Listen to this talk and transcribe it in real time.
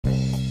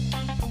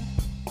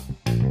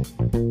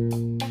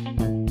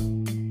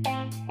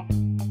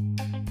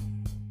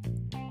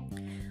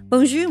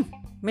Bonjour,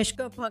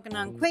 Mishko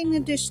Paganan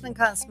Quainadishna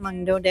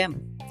Cosmundo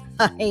Dem.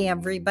 Hi,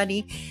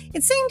 everybody.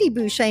 It's Sandy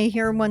Boucher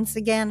here once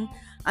again.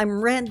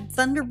 I'm Red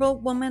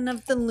Thunderbolt Woman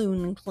of the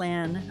Loon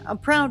Clan, a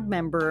proud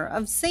member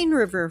of Seine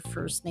River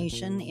First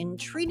Nation in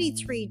Treaty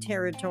 3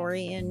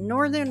 territory in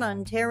Northern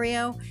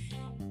Ontario.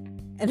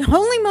 And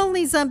holy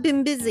moly's, I've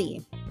been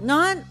busy.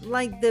 Not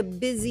like the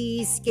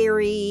busy,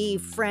 scary,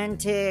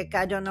 frantic,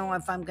 I don't know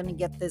if I'm going to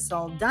get this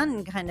all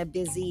done kind of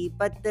busy,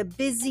 but the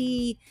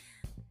busy,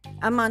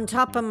 I'm on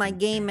top of my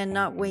game and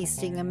not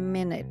wasting a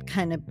minute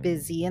kind of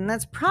busy. And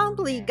that's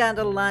probably got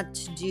a lot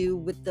to do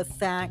with the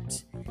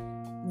fact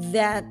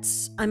that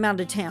I'm out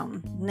of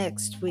town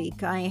next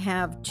week. I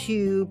have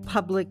 2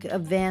 public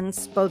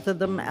events, both of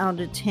them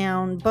out of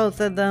town, both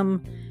of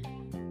them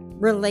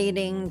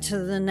relating to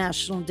the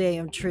National Day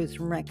of Truth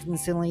and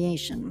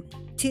Reconciliation.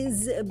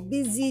 'Tis a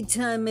busy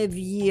time of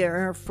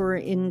year for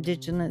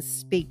Indigenous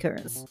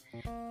speakers.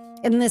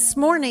 And this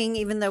morning,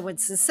 even though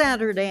it's a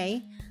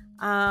Saturday,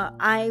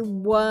 I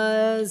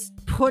was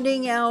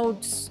putting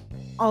out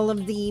all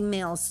of the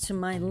emails to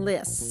my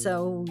list,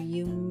 so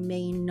you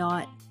may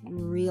not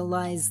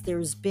realize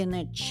there's been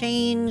a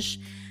change.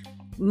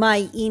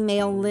 My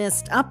email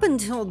list, up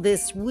until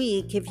this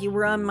week, if you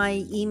were on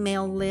my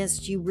email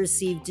list, you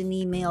received an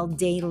email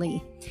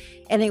daily.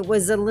 And it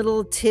was a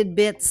little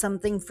tidbit,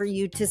 something for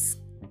you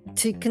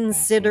to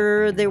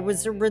consider. There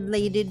was a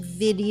related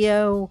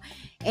video.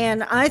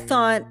 And I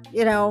thought,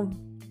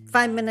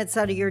 5 minutes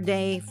out of your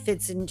day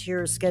fits into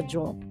your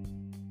schedule.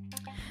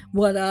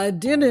 What I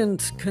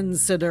didn't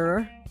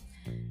consider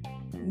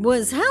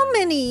was how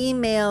many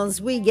emails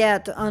we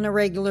get on a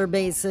regular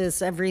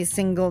basis every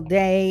single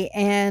day.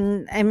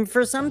 And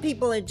for some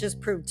people, it just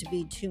proved to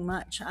be too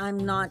much. I'm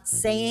not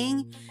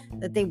saying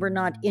that they were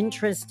not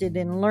interested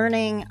in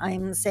learning.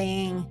 I'm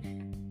saying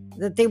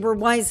that they were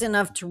wise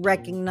enough to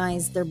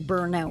recognize their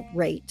burnout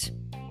rate.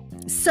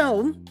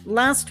 So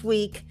last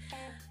week,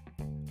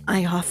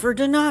 I offered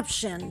an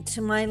option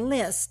to my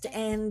list,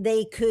 and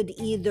they could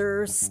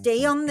either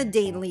stay on the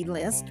daily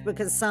list,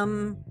 because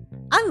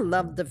I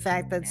love the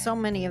fact that so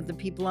many of the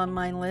people on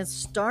my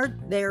list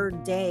start their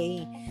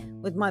day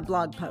with my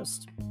blog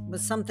post,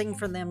 with something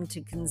for them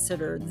to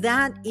consider.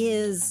 That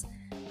is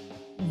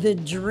the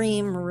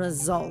dream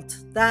result.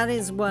 That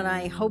is what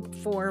I hoped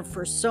for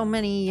so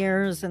many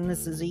years, and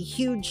this is a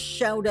huge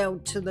shout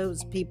out to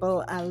those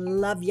people. I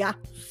love ya.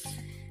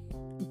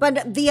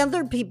 But the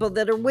other people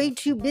that are way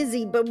too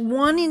busy but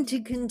wanting to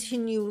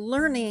continue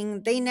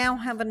learning, they now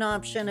have an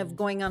option of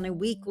going on a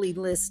weekly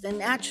list.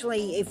 And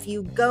actually, if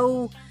you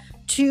go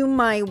to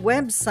my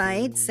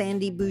website,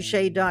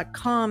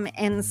 sandyboucher.com,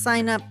 and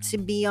sign up to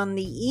be on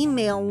the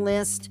email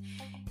list,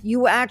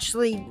 you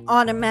actually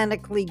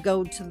automatically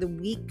go to the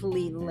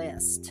weekly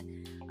list.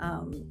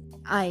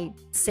 I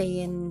say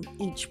in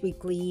each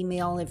weekly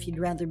email, if you'd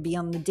rather be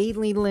on the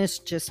daily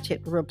list, just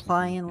hit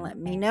reply and let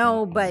me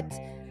know. But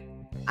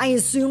I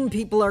assume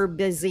people are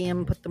busy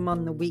and put them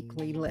on the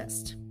weekly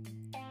list.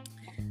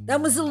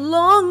 That was a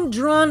long,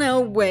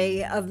 drawn-out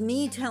way of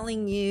me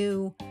telling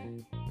you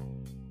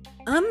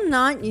I'm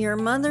not your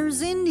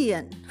mother's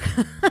Indian,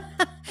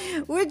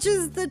 which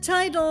is the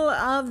title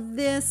of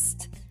this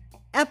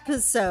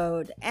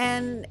episode.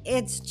 And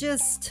it's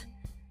just,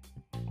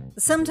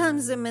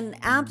 sometimes I'm in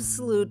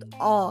absolute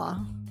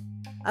awe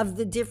of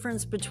the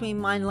difference between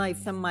my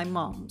life and my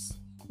mom's.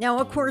 Now,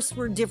 of course,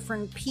 we're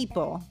different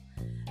people.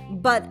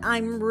 But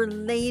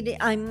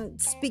I'm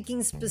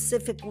speaking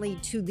specifically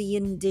to the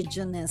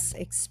Indigenous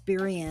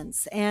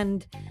experience.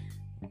 And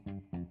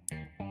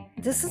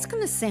this is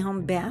going to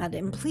sound bad,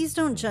 and please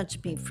don't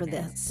judge me for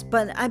this,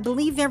 but I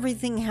believe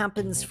everything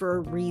happens for a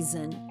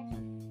reason.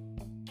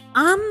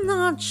 I'm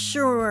not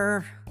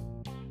sure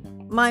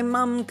my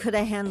mom could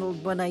have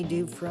handled what I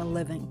do for a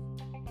living.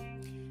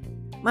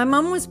 My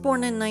mom was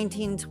born in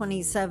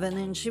 1927,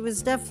 and she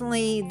was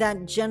definitely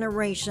that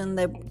generation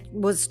that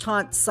was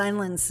taught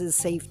silence is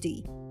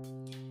safety.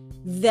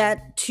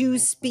 That to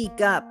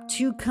speak up,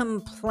 to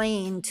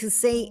complain, to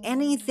say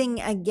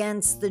anything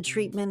against the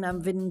treatment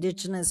of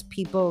Indigenous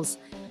peoples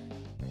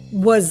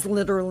was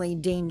literally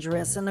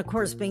dangerous. And of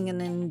course, being an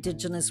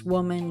Indigenous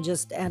woman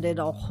just added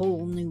a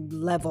whole new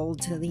level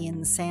to the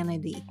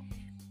insanity.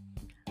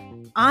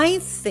 I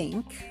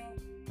think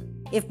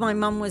if my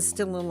mom was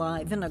still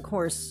alive, and of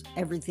course,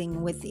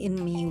 everything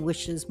within me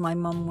wishes my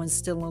mom was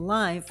still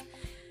alive,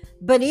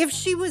 but if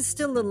she was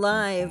still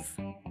alive,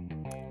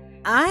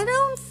 I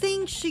don't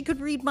think she could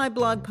read my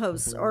blog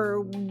posts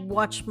or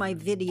watch my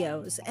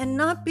videos. And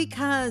not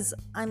because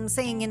I'm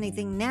saying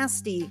anything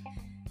nasty,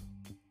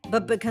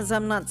 but because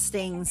I'm not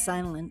staying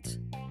silent.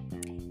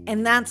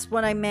 And that's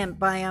what I meant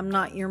by I'm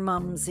not your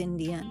mom's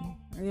Indian,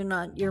 or you're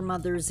not your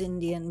mother's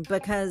Indian,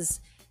 because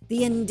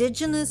the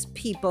Indigenous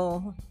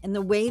people and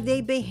the way they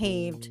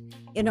behaved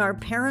in our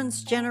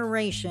parents'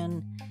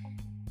 generation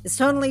is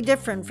totally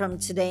different from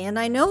today. And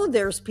I know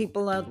there's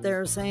people out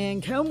there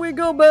saying, can we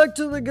go back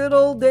to the good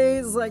old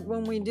days, like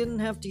when we didn't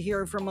have to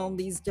hear from all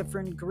these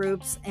different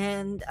groups?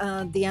 And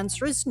the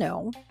answer is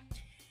no,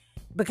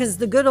 because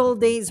the good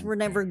old days were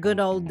never good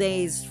old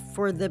days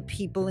for the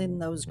people in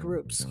those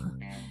groups.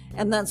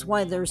 And that's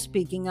why they're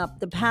speaking up.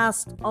 The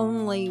past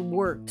only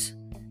worked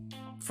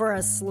for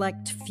a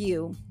select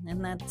few,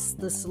 and that's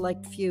the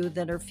select few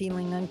that are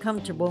feeling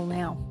uncomfortable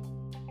now.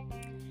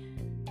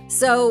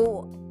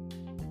 So,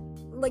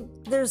 like,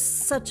 there's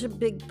such a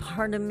big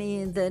part of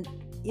me that,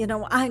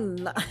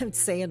 I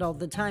say it all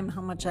the time,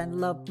 how much I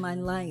love my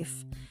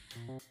life.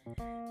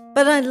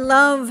 But I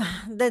love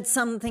that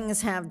some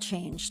things have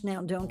changed.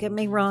 Now, don't get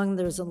me wrong,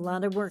 there's a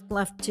lot of work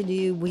left to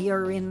do. We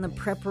are in the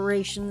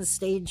preparation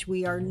stage.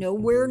 We are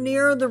nowhere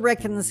near the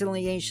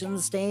reconciliation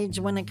stage.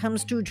 When it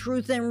comes to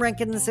truth and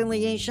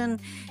reconciliation,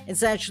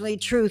 it's actually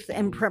truth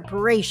and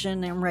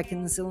preparation and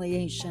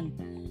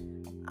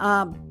reconciliation.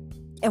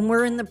 And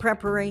we're in the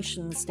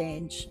preparation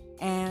stage.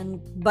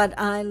 But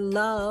I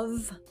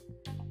love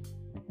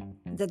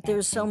that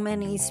there's so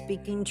many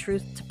speaking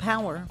truth to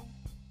power.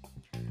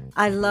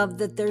 I love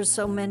that there's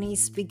so many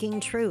speaking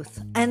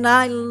truth. And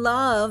I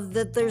love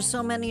that there's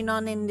so many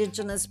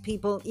non-Indigenous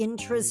people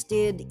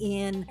interested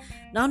in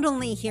not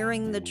only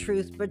hearing the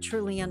truth, but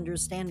truly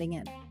understanding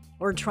it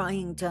or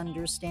trying to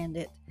understand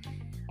it.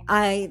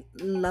 I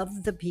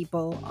love the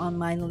people on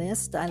my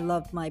list. I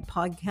love my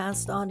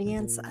podcast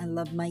audience. I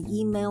love my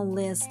email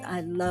list.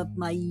 I love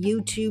my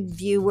YouTube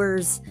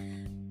viewers.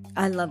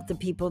 I love the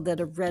people that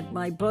have read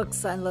my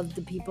books. I love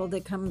the people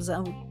that comes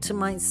out to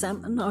my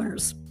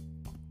seminars.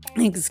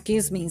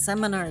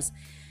 Seminars,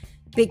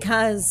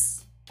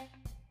 because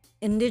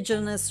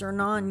Indigenous or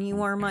non,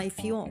 you are my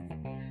fuel.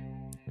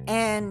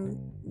 And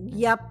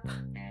yep,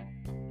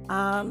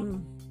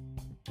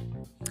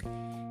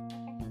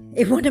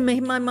 it would have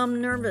made my mom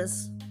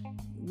nervous,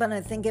 but I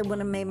think it would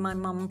have made my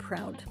mom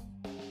proud.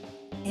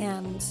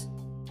 And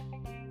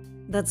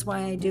that's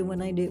why I do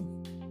what I do.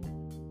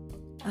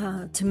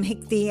 To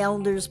make the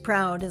elders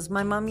proud. As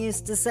my mom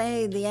used to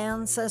say, the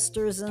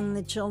ancestors and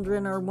the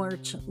children are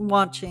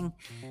watching.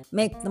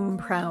 Make them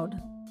proud.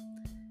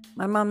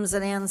 My mom's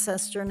an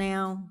ancestor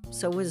now.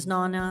 So is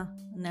Nana,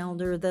 an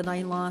elder that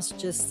I lost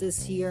just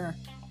this year.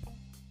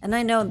 And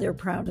I know they're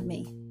proud of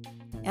me.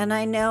 And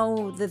I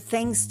know that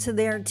thanks to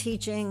their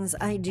teachings,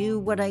 I do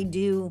what I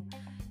do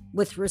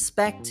with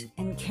respect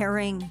and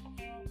caring.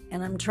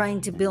 And I'm trying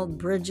to build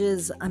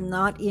bridges. I'm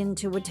not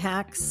into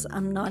attacks.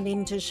 I'm not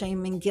into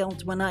shame and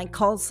guilt. When I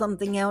call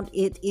something out,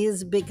 it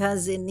is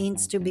because it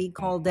needs to be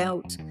called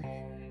out.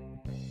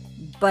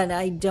 But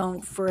I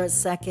don't for a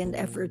second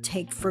ever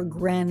take for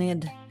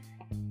granted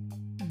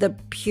the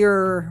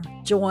pure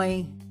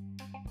joy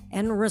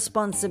and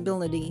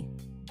responsibility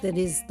that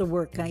is the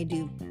work I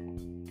do.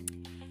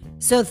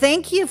 So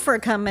thank you for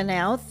coming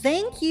out.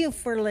 Thank you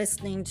for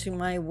listening to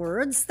my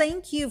words.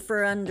 Thank you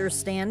for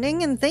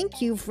understanding. And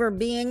thank you for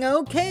being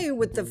okay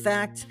with the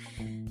fact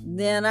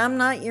that I'm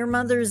not your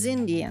mother's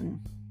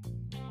Indian.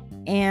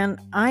 And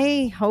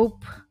I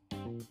hope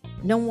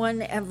no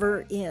one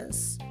ever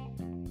is.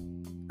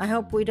 I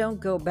hope we don't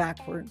go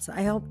backwards.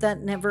 I hope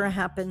that never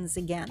happens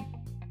again.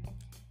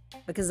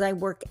 Because I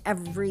work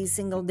every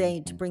single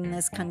day to bring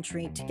this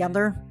country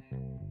together.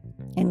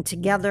 And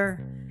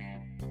together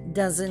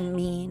doesn't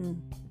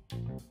mean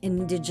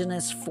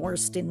Indigenous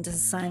forced into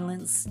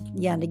silence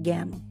yet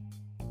again.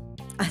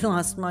 I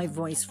lost my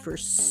voice for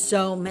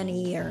so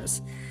many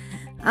years.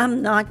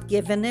 I'm not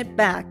giving it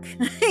back.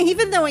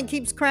 Even though it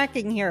keeps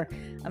cracking here.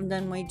 I've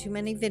done way too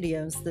many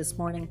videos this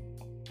morning.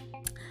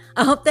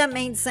 I hope that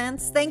made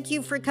sense. Thank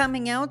you for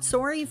coming out.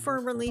 Sorry for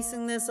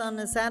releasing this on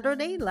a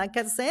Saturday. Like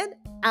I said,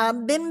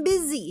 I've been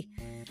busy.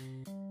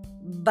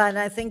 But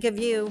I think of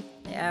you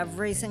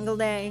every single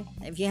day.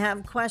 If you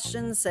have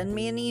questions, send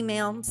me an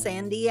email,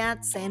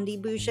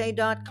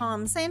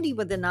 sandy@sandyboucher.com. Sandy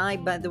with an I,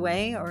 by the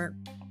way, or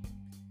I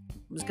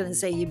was going to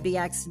say you'd be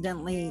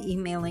accidentally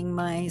emailing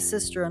my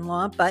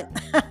sister-in-law, but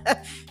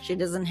she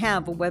doesn't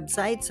have a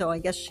website, so I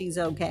guess she's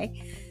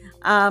okay.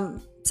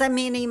 Send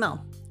me an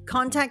email.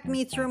 Contact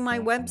me through my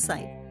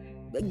website.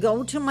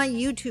 Go to my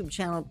YouTube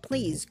channel.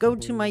 Please go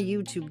to my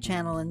YouTube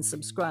channel and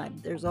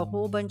subscribe. There's a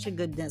whole bunch of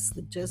goodness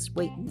that's just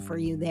waiting for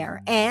you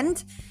there.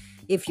 And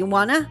if you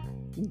want to,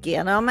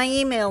 get on my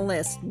email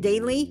list,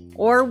 daily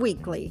or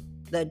weekly.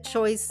 The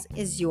choice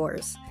is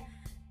yours.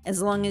 As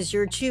long as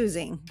you're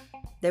choosing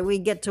that we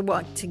get to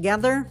walk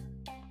together,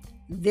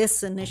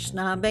 this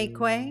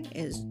Anishinaabe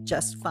is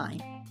just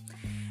fine.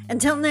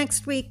 Until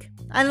next week,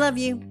 I love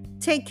you.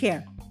 Take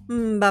care.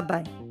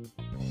 Bye-bye.